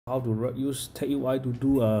How to use TagUI to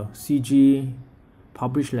do a CG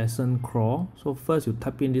publish lesson crawl. So first you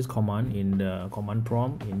type in this command in the command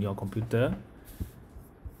prompt in your computer.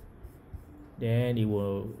 Then it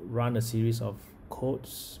will run a series of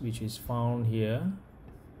codes which is found here.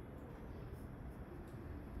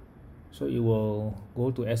 So it will go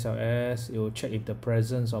to SLS, it will check if the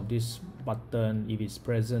presence of this button, if it's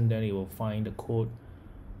present, then it will find the code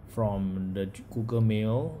from the Google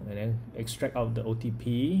Mail and then extract out the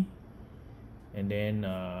OTP, and then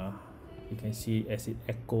you can see as it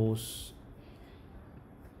echoes,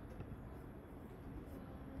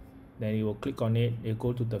 then you will click on it, you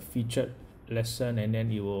go to the featured lesson, and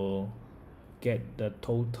then you will get the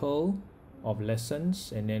total of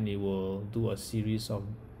lessons, and then it will do a series of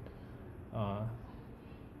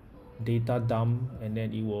data dump, and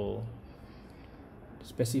then it will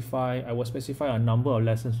specify a number of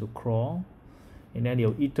lessons to crawl, and then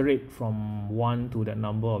you'll iterate from 1 to that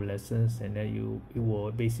number of lessons, and then it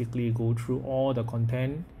will basically go through all the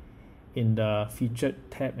content in the featured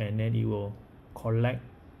tab, and then it will collect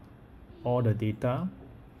all the data.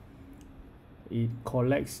 It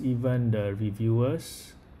collects even the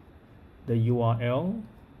reviewers, the URL,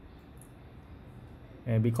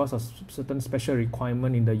 and because of certain special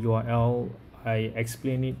requirement in the URL, I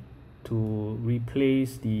explain it to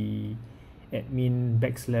replace the admin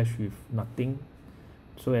 / with nothing,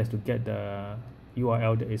 so as to get the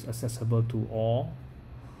URL that is accessible to all.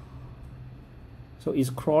 So it's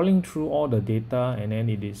crawling through all the data, and then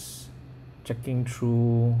it is checking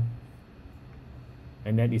through,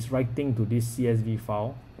 and then it's writing to this CSV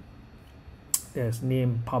file. There's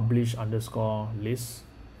name publish_list.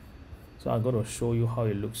 So I'm going to show you how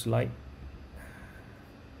it looks like.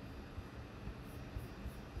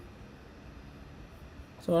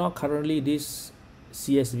 So now currently this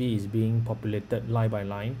CSV is being populated line by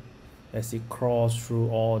line as it crawls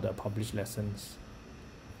through all the published lessons.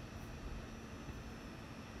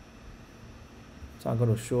 So I'm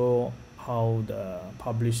going to show how the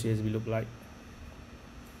published CSV look like.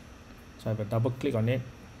 So I have a double click on it.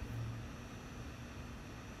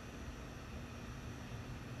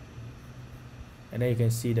 And then you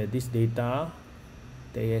can see that this data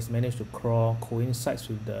that it has managed to crawl coincides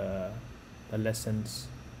with the lessons.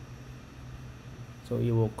 So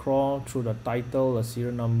it will crawl through the title, the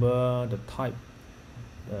serial number, the type,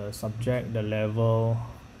 the subject, the level.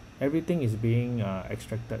 Everything is being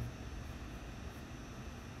extracted.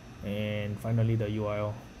 And finally the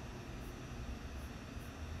URL.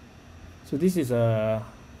 So this is a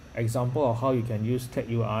example of how you can use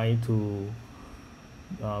TagUI to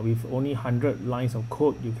with only 100 lines of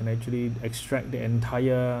code, you can actually extract the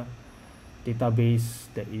entire database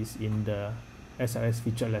that is in the SLS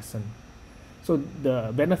featured lesson. So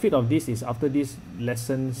the benefit of this is after these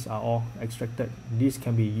lessons are all extracted, this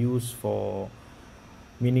can be used for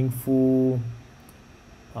meaningful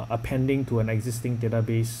appending to an existing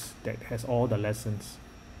database that has all the lessons.